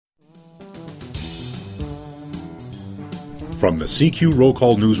From the CQ Roll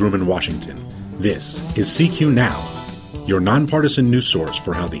Call Newsroom in Washington, this is CQ Now, your nonpartisan news source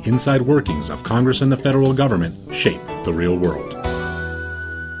for how the inside workings of Congress and the federal government shape the real world.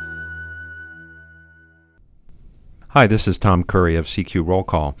 Hi, this is Tom Curry of CQ Roll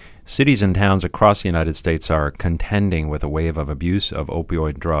Call. Cities and towns across the United States are contending with a wave of abuse of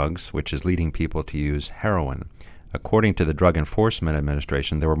opioid drugs, which is leading people to use heroin. According to the Drug Enforcement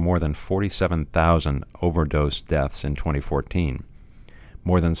Administration, there were more than 47,000 overdose deaths in 2014.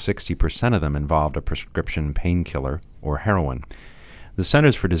 More than 60% of them involved a prescription painkiller or heroin. The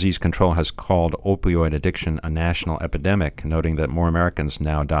Centers for Disease Control has called opioid addiction a national epidemic, noting that more Americans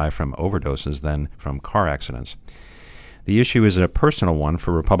now die from overdoses than from car accidents. The issue is a personal one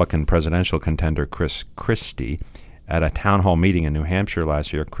for Republican presidential contender Chris Christie. At a town hall meeting in New Hampshire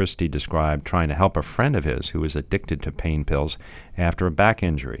last year, Christie described trying to help a friend of his who was addicted to pain pills after a back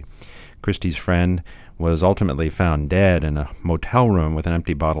injury. Christie's friend was ultimately found dead in a motel room with an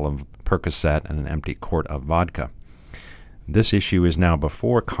empty bottle of Percocet and an empty quart of vodka. This issue is now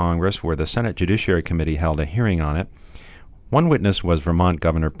before Congress, where the Senate Judiciary Committee held a hearing on it. One witness was Vermont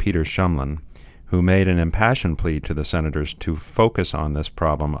Governor Peter Shumlin, who made an impassioned plea to the senators to focus on this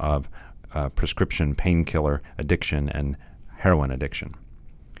problem of prescription painkiller addiction and heroin addiction.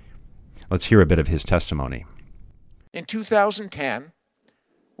 Let's hear a bit of his testimony. In 2010,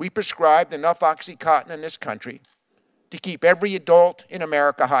 we prescribed enough OxyContin in this country to keep every adult in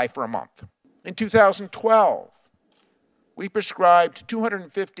America high for a month. In 2012, we prescribed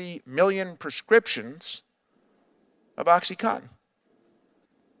 250 million prescriptions of OxyContin.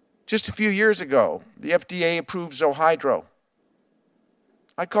 Just a few years ago, the FDA approved Zohydro.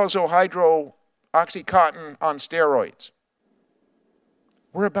 I call Zohydro OxyContin on steroids.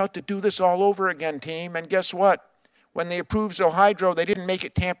 We're about to do this all over again, team. And guess what? When they approved Zohydro, they didn't make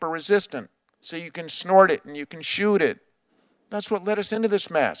it tamper-resistant, so you can snort it and you can shoot it. That's what led us into this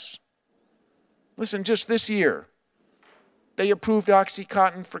mess. Listen, just this year, they approved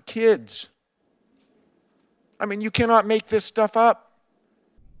OxyContin for kids. I mean, you cannot make this stuff up.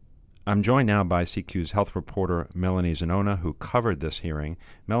 I'm joined now by CQ's health reporter, Melanie Zanona, who covered this hearing.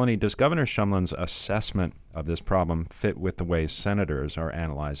 Melanie, does Governor Shumlin's assessment of this problem fit with the way senators are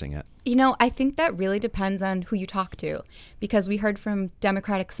analyzing it? You know, I think that really depends on who you talk to, because we heard from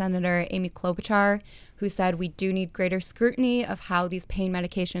Democratic Senator Amy Klobuchar, who said we do need greater scrutiny of how these pain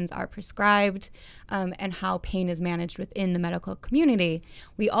medications are prescribed and how pain is managed within the medical community.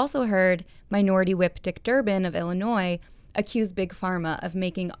 We also heard Minority Whip Dick Durbin of Illinois accused Big Pharma of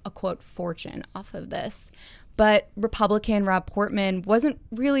making a, quote, fortune off of this. But Republican Rob Portman wasn't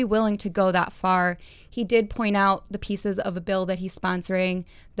really willing to go that far. He did point out the pieces of a bill that he's sponsoring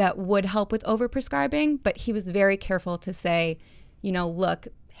that would help with overprescribing, but he was very careful to say, you know, look,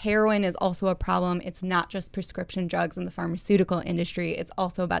 heroin is also a problem. It's not just prescription drugs in the pharmaceutical industry. It's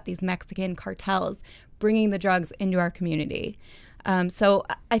also about these Mexican cartels bringing the drugs into our community. So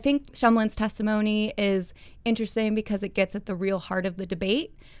I think Shumlin's testimony is interesting because it gets at the real heart of the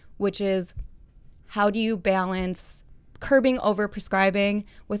debate, which is how do you balance curbing overprescribing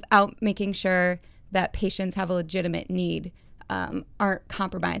without making sure that patients have a legitimate need, aren't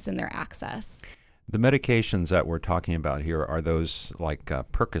compromised in their access. The medications that we're talking about here are those like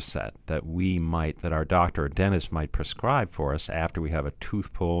Percocet that our doctor or dentist might prescribe for us after we have a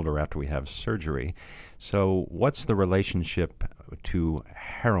tooth pulled or after we have surgery. So what's the relationship to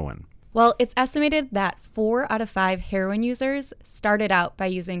heroin? Well, it's estimated that 4 out of 5 heroin users started out by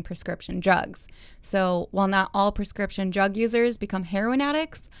using prescription drugs. So while not all prescription drug users become heroin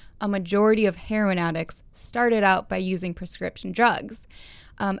addicts, a majority of heroin addicts started out by using prescription drugs.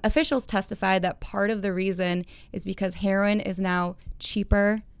 Officials testified that part of the reason is because heroin is now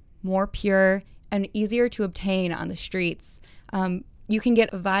cheaper, more pure, and easier to obtain on the streets. You can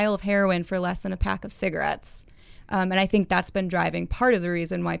get a vial of heroin for less than a pack of cigarettes. And I think that's been driving part of the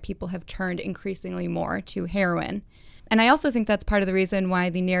reason why people have turned increasingly more to heroin. And I also think that's part of the reason why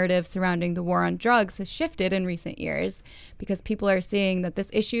the narrative surrounding the war on drugs has shifted in recent years, because people are seeing that this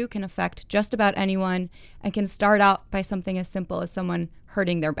issue can affect just about anyone and can start out by something as simple as someone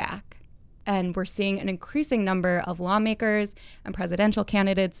hurting their back. And we're seeing an increasing number of lawmakers and presidential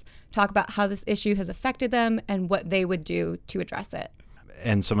candidates talk about how this issue has affected them and what they would do to address it.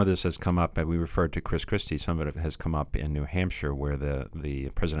 And some of this has come up, and we referred to Chris Christie, some of it has come up in New Hampshire, where the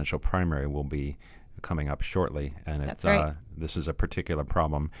presidential primary will be coming up shortly. And That's right. This is a particular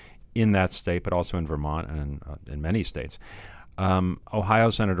problem in that state, but also in Vermont and in many states.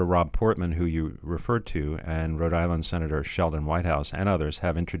 Ohio Senator Rob Portman, who you referred to, and Rhode Island Senator Sheldon Whitehouse and others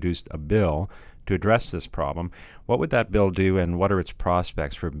have introduced a bill to address this problem. What would that bill do, and what are its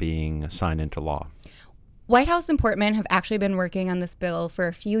prospects for being signed into law? White House and Portman have actually been working on this bill for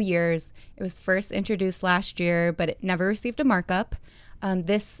a few years. It was first introduced last year, but it never received a markup.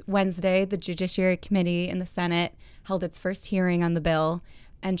 This Wednesday, the Judiciary Committee in the Senate held its first hearing on the bill,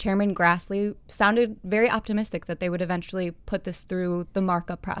 and Chairman Grassley sounded very optimistic that they would eventually put this through the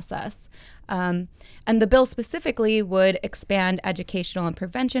markup process. And the bill specifically would expand educational and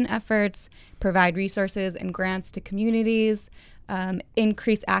prevention efforts, provide resources and grants to communities,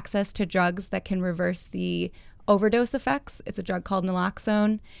 increase access to drugs that can reverse the overdose effects. It's a drug called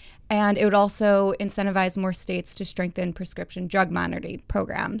naloxone. And it would also incentivize more states to strengthen prescription drug monitoring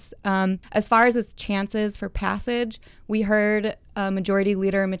programs. As far as its chances for passage, we heard Majority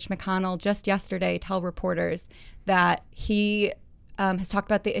Leader Mitch McConnell just yesterday tell reporters that he has talked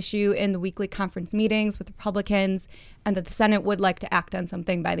about the issue in the weekly conference meetings with Republicans and that the Senate would like to act on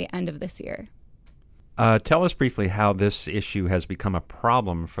something by the end of this year. Tell us briefly how this issue has become a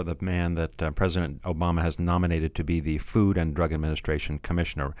problem for the man that President Obama has nominated to be the Food and Drug Administration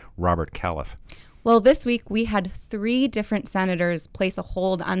Commissioner, Robert Califf. Well, this week we had 3 different senators place a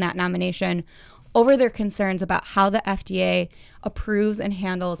hold on that nomination over their concerns about how the FDA approves and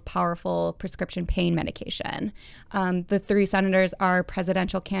handles powerful prescription pain medication. The 3 senators are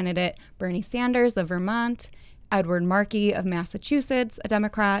presidential candidate Bernie Sanders of Vermont, Edward Markey of Massachusetts, a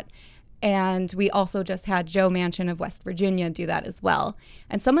Democrat, and we also just had Joe Manchin of West Virginia do that as well.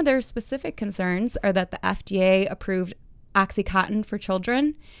 And some of their specific concerns are that the FDA approved OxyContin for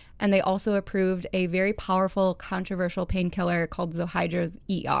children, and they also approved a very powerful, controversial painkiller called Zohydro's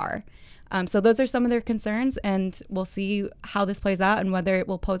ER. So those are some of their concerns, and we'll see how this plays out and whether it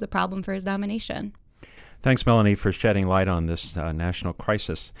will pose a problem for his nomination. Thanks, Melanie, for shedding light on this national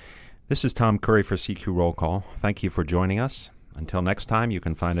crisis. This is Tom Curry for CQ Roll Call. Thank you for joining us. Until next time, you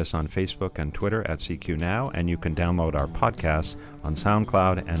can find us on Facebook and Twitter at CQ Now, and you can download our podcasts on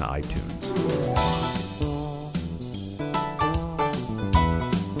SoundCloud and iTunes.